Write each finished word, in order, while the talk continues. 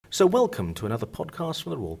So welcome to another podcast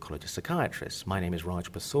from the Royal College of Psychiatrists. My name is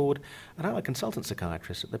Raj Basord and I'm a consultant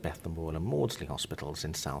psychiatrist at the Bethlem Royal and Maudsley Hospitals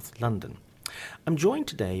in South London. I'm joined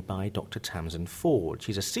today by Dr. Tamsin Ford.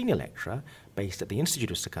 She's a senior lecturer based at the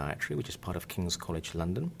Institute of Psychiatry, which is part of King's College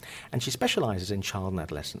London, and she specialises in child and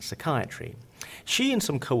adolescent psychiatry. She and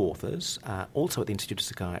some co-authors, also at the Institute of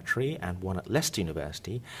Psychiatry and one at Leicester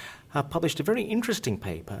University, have published a very interesting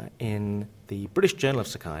paper in the British Journal of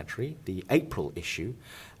Psychiatry, the April issue,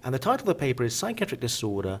 and the title of the paper is Psychiatric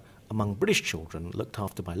Disorder Among British Children Looked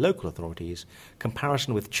After by Local Authorities,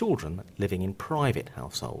 Comparison with Children Living in Private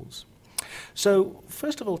Households. So,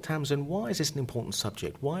 first of all, Tamsin, why is this an important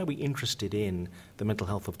subject? Why are we interested in the mental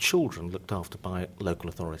health of children looked after by local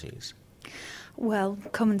authorities? Well,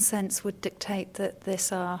 common sense would dictate that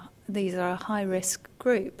these are a high-risk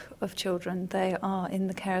group of children. They are in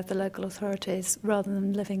the care of the local authorities rather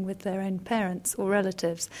than living with their own parents or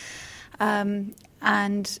relatives.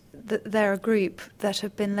 And they're a group that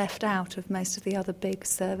have been left out of most of the other big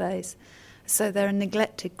surveys. So they're a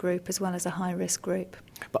neglected group as well as a high-risk group.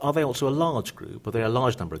 But are they also a large group? Are there a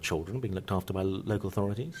large number of children being looked after by local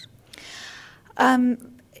authorities?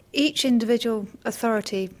 Each individual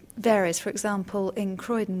authority varies. For example, in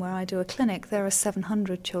Croydon, where I do a clinic, there are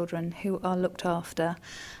 700 children who are looked after.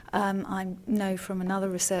 I know from another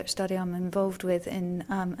research study I'm involved with in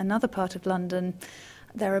another part of London,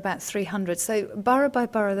 there are about 300. So borough by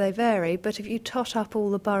borough they vary, but if you tot up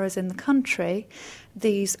all the boroughs in the country,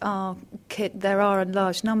 there are a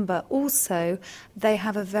large number. Also, they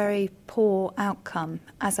have a very poor outcome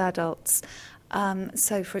as adults.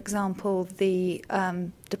 So, for example, the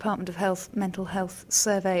Department of Health Mental Health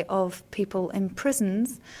survey of people in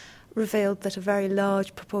prisons revealed that a very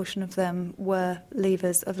large proportion of them were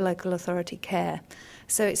leavers of local authority care.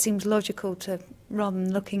 So it seems logical to, rather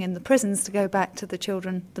than looking in the prisons, to go back to the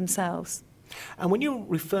children themselves. And when you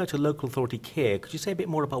refer to local authority care, could you say a bit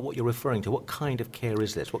more about what you're referring to? What kind of care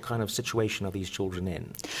is this? What kind of situation are these children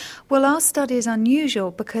in? Well, our study is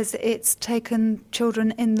unusual because it's taken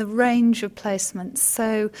children in the range of placements.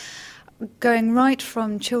 So going right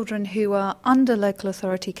from children who are under local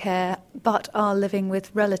authority care but are living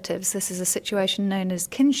with relatives. This is a situation known as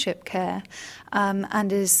kinship care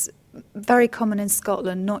and is very common in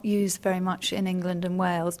Scotland, not used very much in England and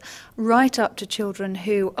Wales, right up to children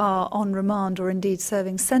who are on remand or indeed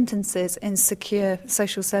serving sentences in secure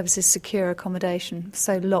social services, secure accommodation,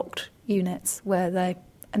 so locked units where they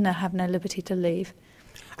have no liberty to leave.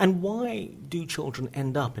 And why do children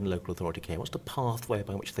end up in local authority care? What's the pathway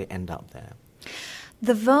by which they end up there?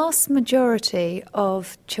 The vast majority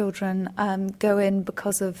of children go in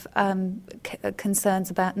because of concerns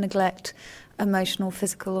about neglect, emotional,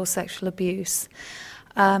 physical or sexual abuse.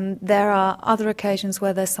 There are other occasions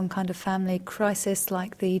where there's some kind of family crisis,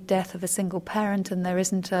 like the death of a single parent and there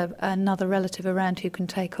isn't another relative around who can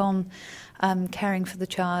take on caring for the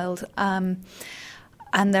child.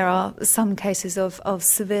 And there are some cases of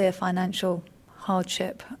severe financial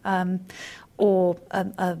hardship, or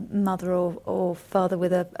a mother or father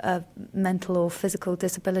with a mental or physical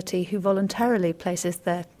disability who voluntarily places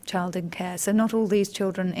their child in care. So not all these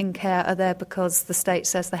children in care are there because the state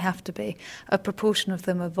says they have to be. A proportion of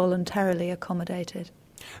them are voluntarily accommodated.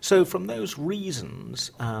 So from those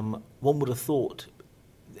reasons, one would have thought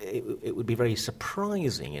it would be very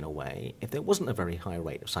surprising in a way if there wasn't a very high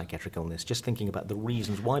rate of psychiatric illness, just thinking about the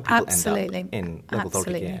reasons why people end up in local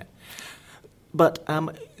authority care. But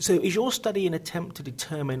so is your study an attempt to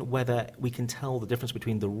determine whether we can tell the difference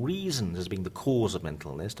between the reasons as being the cause of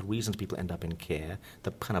mental illness, the reasons people end up in care,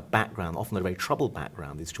 the kind of background, often the very troubled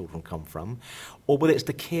background these children come from, or whether it's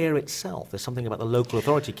the care itself, there's something about the local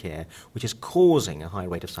authority care which is causing a high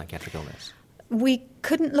rate of psychiatric illness? We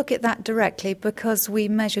couldn't look at that directly because we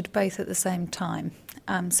measured both at the same time.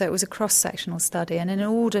 So it was a cross-sectional study, and in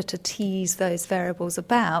order to tease those variables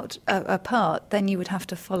apart, then you would have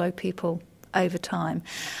to follow people over time.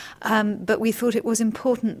 But we thought it was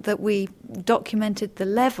important that we documented the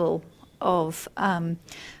level of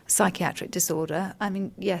psychiatric disorder. I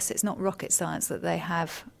mean, yes, it's not rocket science that they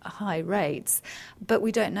have high rates, but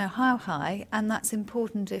we don't know how high, and that's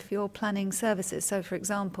important if you're planning services. So, for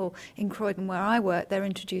example, in Croydon, where I work, they're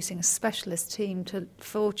introducing a specialist team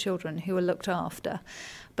for children who are looked after,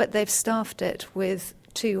 but they've staffed it with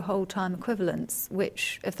 2 whole-time equivalents,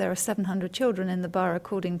 which, if there are 700 children in the borough,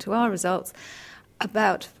 according to our results,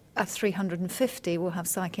 about 350 will have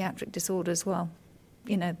psychiatric disorders. Well,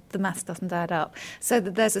 you know, the maths doesn't add up. So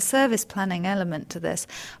that there's a service planning element to this.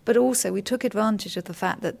 But also we took advantage of the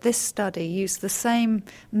fact that this study used the same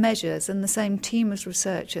measures and the same team of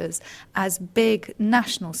researchers as big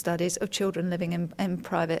national studies of children living in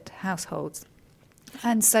private households.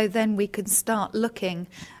 And so then we can start looking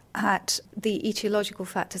at the etiological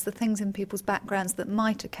factors, the things in people's backgrounds that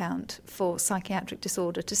might account for psychiatric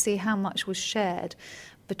disorder, to see how much was shared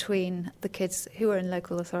between the kids who are in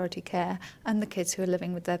local authority care and the kids who are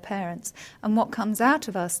living with their parents. And what comes out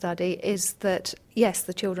of our study is that, yes,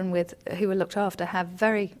 the children who are looked after have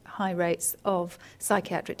very high rates of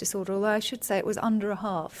psychiatric disorder, although I should say it was under a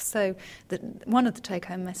half. So one of the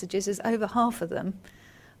take-home messages is over half of them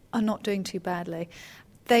are not doing too badly.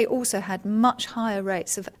 They also had much higher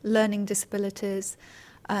rates of learning disabilities,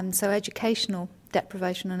 so educational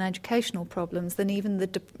deprivation and educational problems than even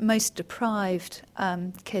the most deprived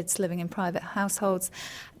kids living in private households.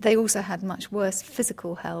 They also had much worse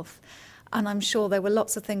physical health. And I'm sure there were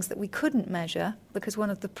lots of things that we couldn't measure, because one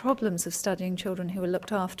of the problems of studying children who are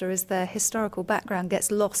looked after is their historical background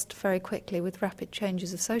gets lost very quickly with rapid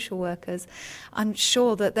changes of social workers. I'm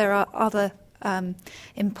sure that there are other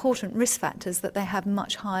important risk factors that they have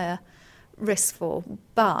much higher risk for.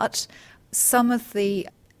 But some of the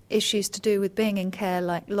issues to do with being in care,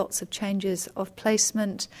 like lots of changes of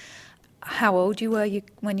placement, how old you were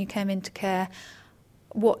when you came into care,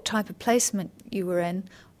 what type of placement you were in,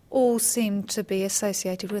 all seem to be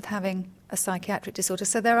associated with having a psychiatric disorder.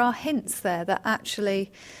 So there are hints there that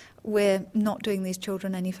actually we're not doing these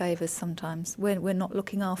children any favours sometimes. We're not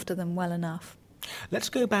looking after them well enough. Let's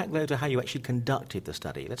go back, though, to how you actually conducted the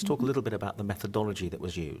study. Let's talk a little bit about the methodology that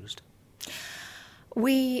was used.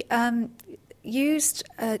 We used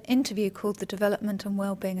an interview called the Development and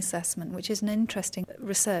Wellbeing Assessment, which is an interesting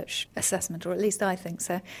research assessment, or at least I think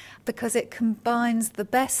so, because it combines the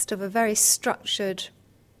best of a very structured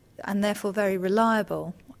and therefore very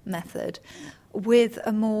reliable method with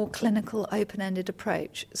a more clinical, open-ended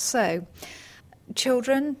approach. So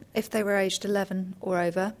children, if they were aged 11 or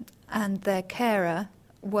over, and their carer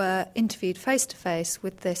were interviewed face-to-face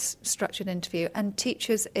with this structured interview, and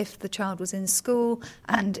teachers, if the child was in school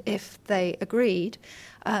and if they agreed,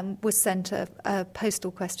 was sent a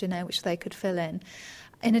postal questionnaire which they could fill in.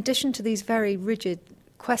 In addition to these very rigid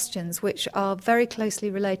questions, which are very closely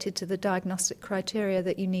related to the diagnostic criteria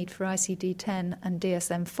that you need for ICD-10 and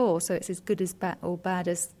DSM-4, so it's as good as bad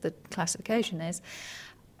as the classification is.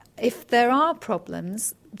 If there are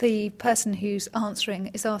problems, the person who's answering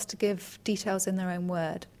is asked to give details in their own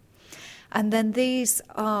word. And then these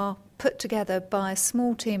are put together by a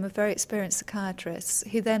small team of very experienced psychiatrists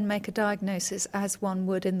who then make a diagnosis as one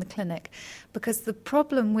would in the clinic. Because the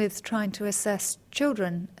problem with trying to assess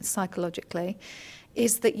children psychologically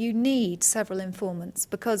is that you need several informants,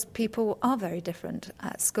 because people are very different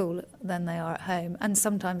at school than they are at home, and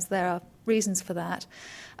sometimes there are reasons for that.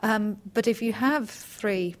 But if you have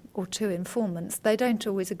 3 or 2 informants, they don't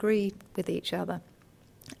always agree with each other.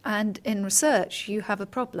 And in research, you have a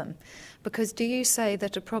problem, because do you say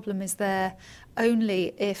that a problem is there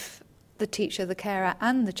only if the teacher, the carer,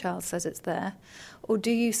 and the child says it's there, or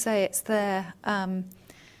do you say it's there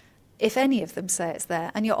if any of them say it's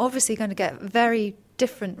there? And you're obviously going to get very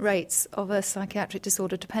different rates of a psychiatric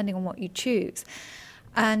disorder depending on what you choose.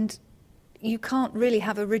 And you can't really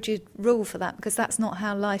have a rigid rule for that, because that's not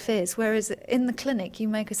how life is. Whereas in the clinic, you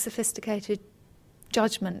make a sophisticated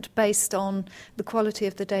judgment based on the quality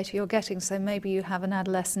of the data you're getting. So maybe you have an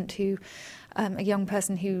adolescent a young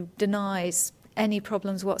person who denies any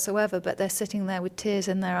problems whatsoever, but they're sitting there with tears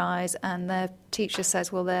in their eyes, and their teacher says,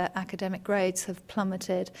 well, their academic grades have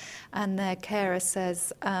plummeted, and their carer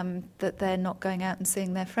says that they're not going out and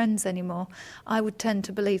seeing their friends anymore. I would tend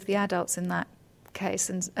to believe the adults in that case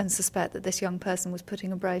and suspect that this young person was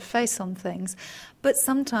putting a brave face on things. But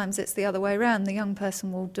sometimes it's the other way around. The young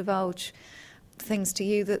person will divulge things to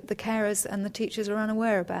you that the carers and the teachers are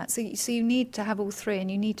unaware about. So you need to have all 3, and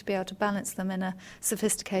you need to be able to balance them in a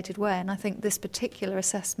sophisticated way. And I think this particular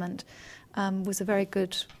assessment was a very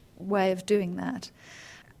good way of doing that.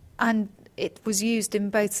 And it was used in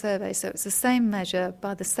both surveys, so it's the same measure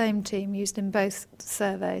by the same team used in both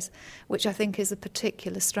surveys, which I think is a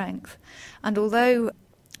particular strength. And although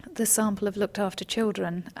the sample of looked after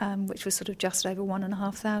children, which was sort of just over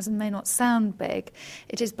 1,500, may not sound big,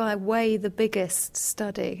 it is by way the biggest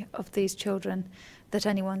study of these children that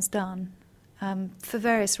anyone's done, for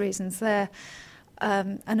various reasons. They're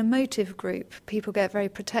an emotive group. People get very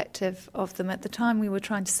protective of them. At the time we were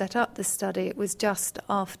trying to set up this study, it was just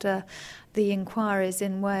after the inquiries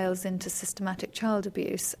in Wales into systematic child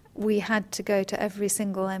abuse. We had to go to every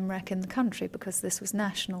single MREC in the country because this was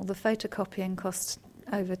national. The photocopying cost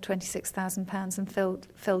over £26,000 and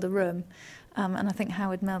filled a room. And I think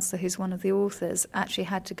Howard Meltzer, who's one of the authors, actually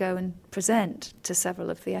had to go and present to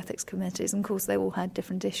several of the ethics committees. And of course, they all had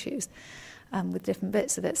different issues with different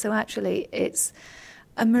bits of it. So actually, it's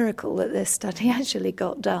a miracle that this study actually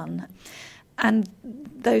got done. And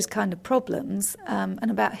those kind of problems,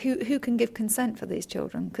 and about who can give consent for these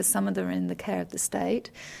children, because some of them are in the care of the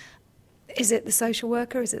state. Is it the social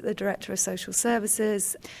worker? Is it the director of social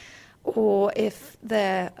services? Or if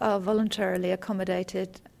there are voluntarily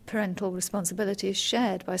accommodated, parental responsibility is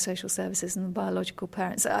shared by social services and the biological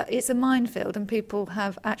parents. It's a minefield, and people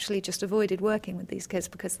have actually just avoided working with these kids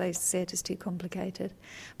because they see it as too complicated.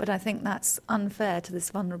 But I think that's unfair to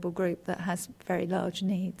this vulnerable group that has very large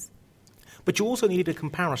needs. But you also needed a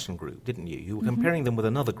comparison group, didn't you? You were comparing them with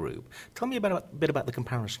another group. Tell me a bit about the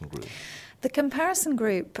comparison group. The comparison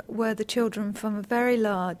group were the children from a very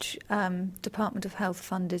large Department of Health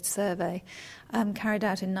funded survey carried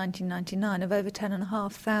out in 1999 of over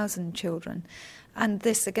 10,500 children. And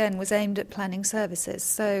this, again, was aimed at planning services.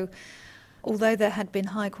 So although there had been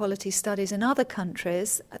high-quality studies in other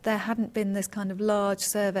countries, there hadn't been this kind of large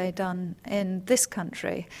survey done in this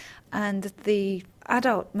country. And the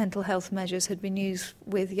adult mental health measures had been used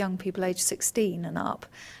with young people aged 16 and up,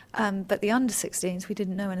 but the under-16s we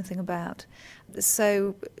didn't know anything about.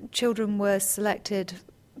 So children were selected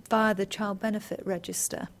via the Child Benefit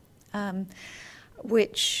Register,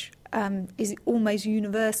 which is almost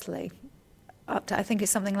universally up to, I think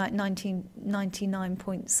it's something like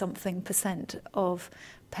 99.something% of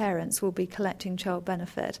parents will be collecting child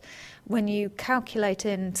benefit. When you calculate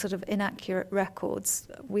in sort of inaccurate records,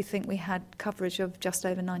 we think we had coverage of just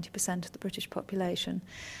over 90% of the British population.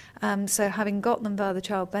 So having got them via the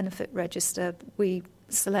Child Benefit Register, we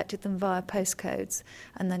selected them via postcodes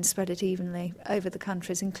and then spread it evenly over the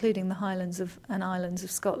countries, including the Highlands and Islands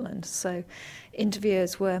of Scotland. So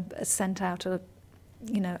interviewers were sent out a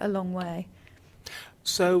long way.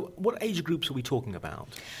 So what age groups are we talking about?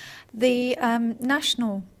 The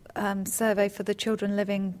national survey for the children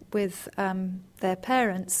living with their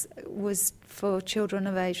parents was for children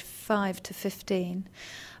of age 5 to 15,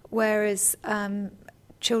 whereas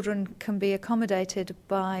children can be accommodated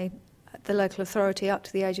by the local authority up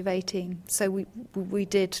to the age of 18. So we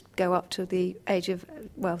did go up to the age of,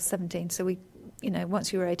 17. So we,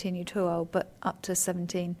 once you were 18, you're too old, but up to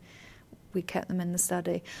 17. We kept them in the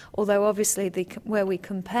study. Although obviously where we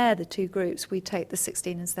compare the two groups, we take the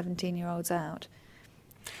 16 and 17-year-olds out.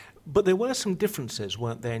 But there were some differences,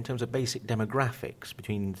 weren't there, in terms of basic demographics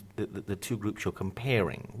between the two groups you're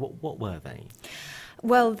comparing? What were they?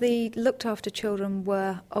 Well, the looked-after children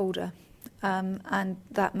were older, and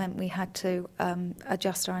that meant we had to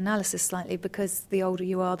adjust our analysis slightly, because the older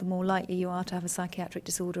you are, the more likely you are to have a psychiatric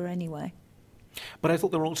disorder anyway. But I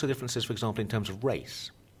thought there were also differences, for example, in terms of race.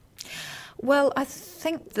 Well, I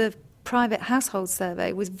think the private household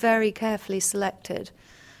survey was very carefully selected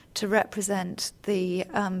to represent the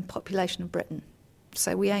population of Britain.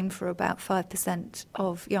 So we aim for about 5%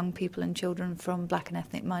 of young people and children from black and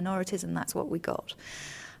ethnic minorities, and that's what we got.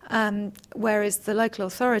 Whereas the local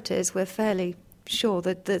authorities were fairly sure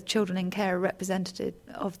that the children in care are representative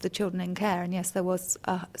of the children in care, and yes, there was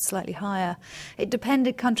a slightly higher. It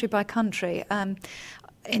depended country by country.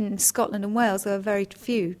 In Scotland and Wales, there were very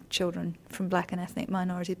few children from black and ethnic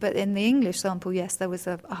minorities, but in the English sample, yes, there was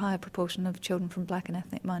a higher proportion of children from black and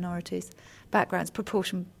ethnic minorities backgrounds,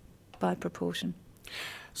 proportion by proportion.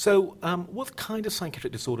 So what kind of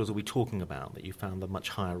psychiatric disorders are we talking about that you found a much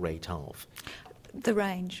higher rate of? The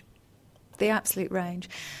range, the absolute range.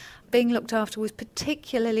 Being looked after was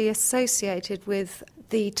particularly associated with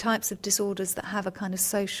the types of disorders that have a kind of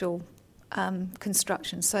social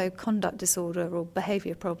construction, so conduct disorder or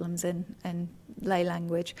behaviour problems in lay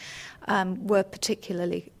language were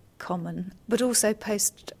particularly common, but also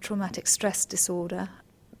post-traumatic stress disorder.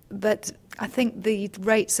 But I think the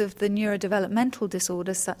rates of the neurodevelopmental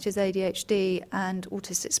disorders such as ADHD and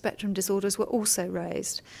autistic spectrum disorders were also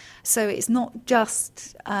raised. So it's not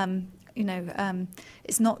just,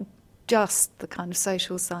 it's not just the kind of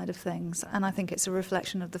social side of things, and I think it's a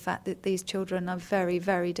reflection of the fact that these children are very,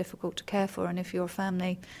 very difficult to care for, and if you're a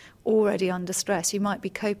family already under stress, you might be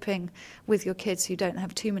coping with your kids who don't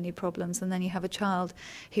have too many problems, and then you have a child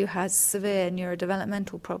who has severe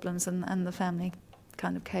neurodevelopmental problems, and the family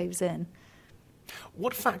kind of caves in.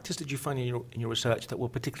 What factors did you find in your research that were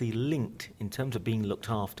particularly linked in terms of being looked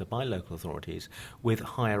after by local authorities with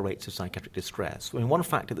higher rates of psychiatric distress? I mean, one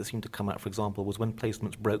factor that seemed to come out, for example, was when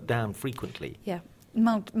placements broke down frequently. Yeah,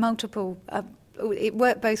 multiple. It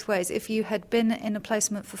worked both ways. If you had been in a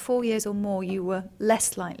placement for 4 years or more, you were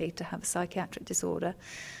less likely to have a psychiatric disorder.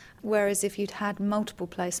 Whereas if you'd had multiple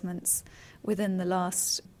placements within the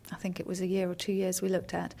last I think it was a year or 2 years we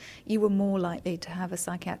looked at, you were more likely to have a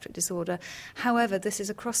psychiatric disorder. However, this is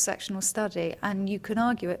a cross-sectional study, and you can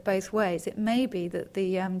argue it both ways. It may be that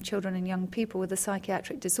the children and young people with a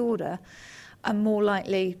psychiatric disorder are more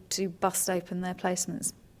likely to bust open their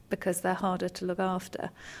placements because they're harder to look after.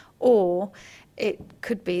 Or it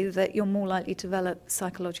could be that you're more likely to develop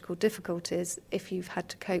psychological difficulties if you've had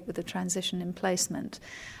to cope with a transition in placement.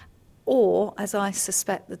 Or, as I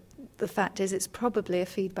suspect the fact is, it's probably a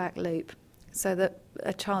feedback loop, so that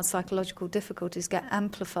a child's psychological difficulties get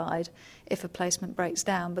amplified if a placement breaks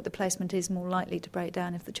down, but the placement is more likely to break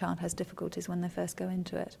down if the child has difficulties when they first go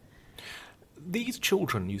into it. These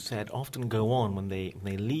children, you said, often go on when they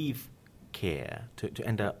leave care to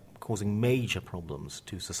end up causing major problems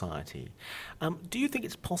to society. Do you think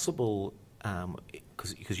it's possible,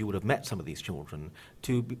 because you would have met some of these children,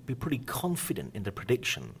 to be pretty confident in the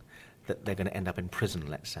prediction that they're going to end up in prison,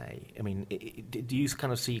 let's say? I mean, do you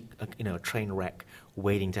kind of see a train wreck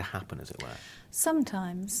waiting to happen, as it were?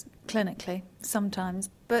 Sometimes, clinically, sometimes.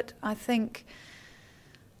 But I think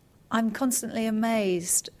I'm constantly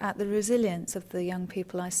amazed at the resilience of the young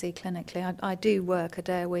people I see clinically. I do work a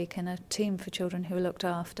day a week in a team for children who are looked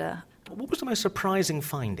after. What was the most surprising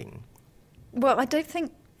finding? Well, I don't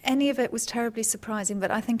think any of it was terribly surprising, but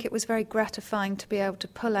I think it was very gratifying to be able to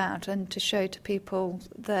pull out and to show to people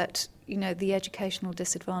that, the educational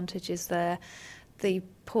disadvantage is there, the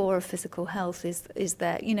poorer physical health is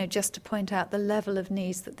there, just to point out the level of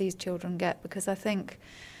needs that these children get, because I think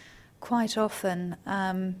quite often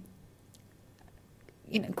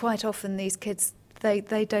these kids,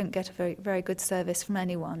 they don't get a very, very good service from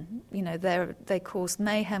anyone. They cause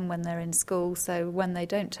mayhem when they're in school, so when they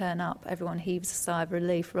don't turn up, everyone heaves a sigh of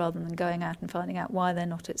relief rather than going out and finding out why they're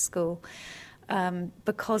not at school.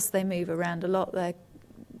 Because they move around a lot,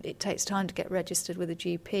 it takes time to get registered with a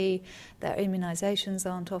GP, their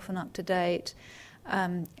immunisations aren't often up to date,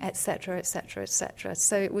 etc., etc., etc.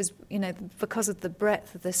 So it was, because of the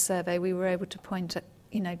breadth of this survey, we were able to point at,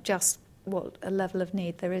 just what a level of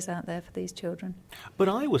need there is out there for these children. But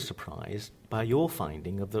I was surprised by your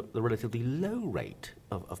finding of the relatively low rate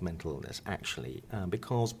of mental illness, actually,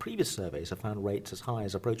 because previous surveys have found rates as high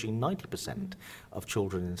as approaching 90% of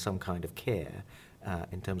children in some kind of care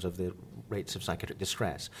in terms of the rates of psychiatric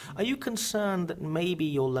distress. Are you concerned that maybe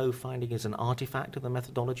your low finding is an artifact of the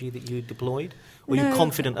methodology that you deployed? Or are you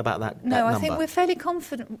confident about that No, number? I think we're fairly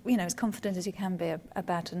confident, as confident as you can be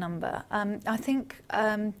about a number. I think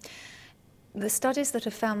the studies that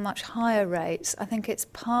have found much higher rates, I think it's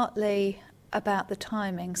partly about the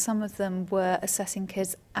timing. Some of them were assessing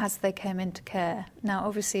kids as they came into care. Now,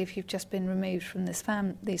 obviously, if you've just been removed from these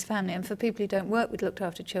family, and for people who don't work with looked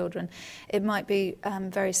after children, it might be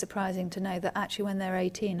very surprising to know that actually when they're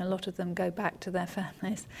 18, a lot of them go back to their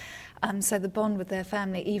families. So the bond with their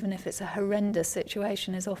family, even if it's a horrendous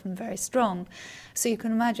situation, is often very strong. So you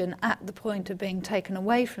can imagine at the point of being taken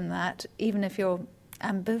away from that, even if you're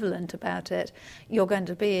ambivalent about it, you're going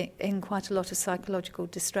to be in quite a lot of psychological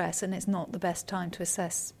distress, and it's not the best time to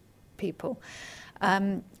assess people.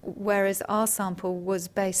 Whereas our sample was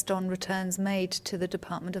based on returns made to the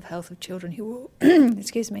Department of Health of children who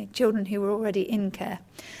were, children who were already in care.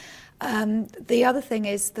 The other thing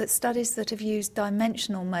is that studies that have used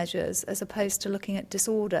dimensional measures as opposed to looking at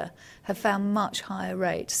disorder have found much higher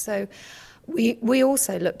rates. So we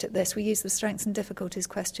also looked at this. We used the Strengths and Difficulties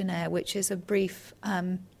Questionnaire, which is a brief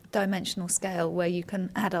dimensional scale where you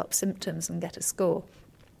can add up symptoms and get a score.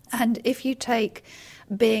 And if you take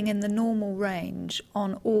being in the normal range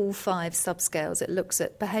on all 5 subscales, it looks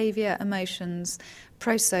at behaviour, emotions,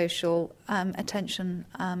 prosocial, attention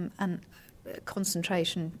and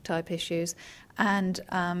concentration type issues, and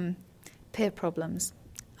peer problems.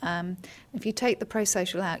 If you take the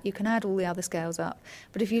prosocial out, you can add all the other scales up.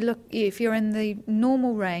 But if you're in the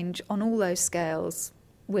normal range on all those scales,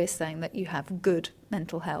 we're saying that you have good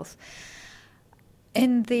mental health.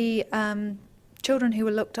 In the children who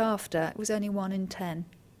were looked after, it was only 1 in 10.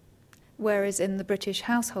 Whereas in the British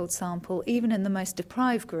household sample, even in the most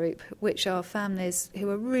deprived group, which are families who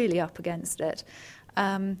are really up against it,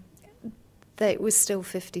 it was still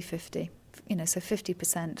 50-50. So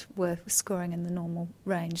 50% were scoring in the normal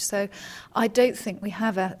range. So I don't think we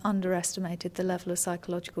have underestimated the level of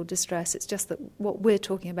psychological distress. It's just that what we're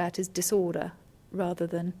talking about is disorder rather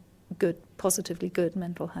than positively good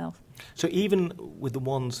mental health. So even with the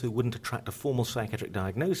ones who wouldn't attract a formal psychiatric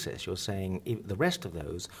diagnosis, you're saying the rest of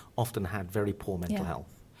those often had very poor mental health.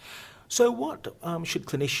 So what should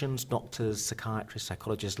clinicians, doctors, psychiatrists,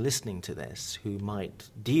 psychologists listening to this who might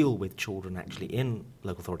deal with children actually in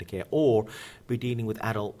local authority care or be dealing with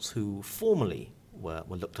adults who formerly were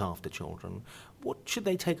looked after children. What should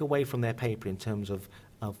they take away from their paper in terms of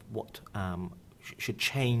what should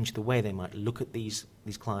change the way they might look at these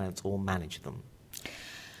clients or manage them?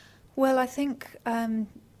 Well, I think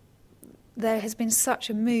there has been such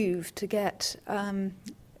a move to get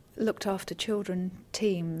looked after children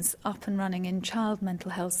teams up and running in child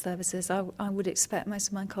mental health services. I would expect most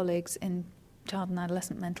of my colleagues in child and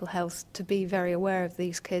adolescent mental health to be very aware of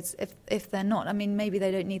these kids. If they're not, I mean, maybe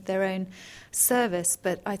they don't need their own service,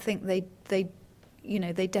 but I think they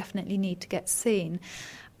definitely need to get seen.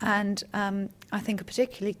 And I think a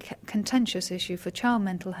particularly contentious issue for child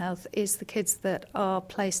mental health is the kids that are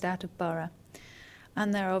placed out of borough.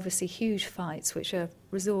 And there are obviously huge fights which are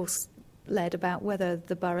resource-led about whether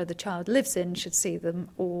the borough the child lives in should see them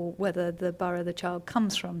or whether the borough the child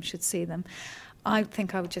comes from should see them. I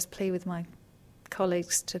think I would just plead with my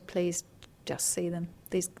colleagues to please just see them.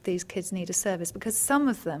 These kids need a service because some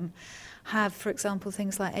of them have, for example,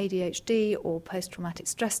 things like ADHD or post-traumatic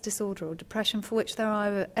stress disorder or depression for which there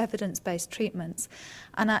are evidence-based treatments.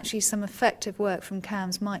 And actually some effective work from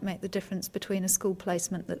CAMHS might make the difference between a school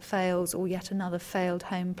placement that fails or yet another failed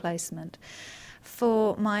home placement.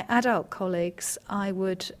 For my adult colleagues, I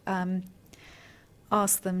would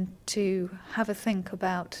ask them to have a think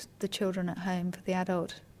about the children at home for the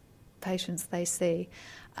adult patients they see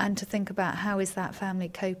and to think about how is that family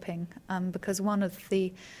coping, because one of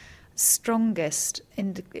the strongest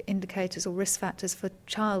indicators or risk factors for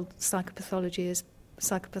child psychopathology is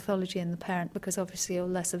psychopathology in the parent, because obviously you're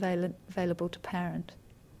less available to parent.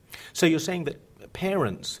 So you're saying that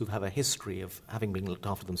parents who have a history of having been looked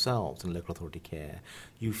after themselves in local authority care,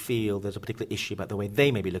 you feel there's a particular issue about the way they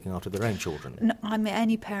may be looking after their own children? No, I mean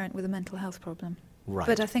any parent with a mental health problem. Right.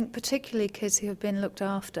 But I think particularly kids who have been looked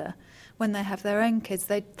after, when they have their own kids,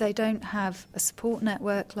 they don't have a support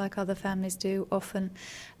network like other families do. Often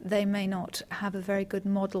they may not have a very good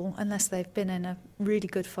model unless they've been in a really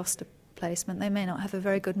good foster placement. They may not have a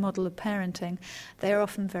very good model of parenting. They are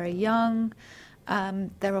often very young.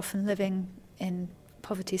 They're often living in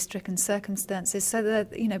poverty-stricken circumstances, so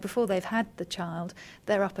that before they've had the child,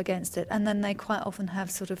 they're up against it, and then they quite often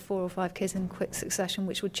have sort of 4 or 5 kids in quick succession,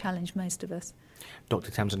 which would challenge most of us.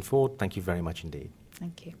 Dr. Tamsin Ford, thank you very much indeed.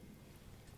 Thank you.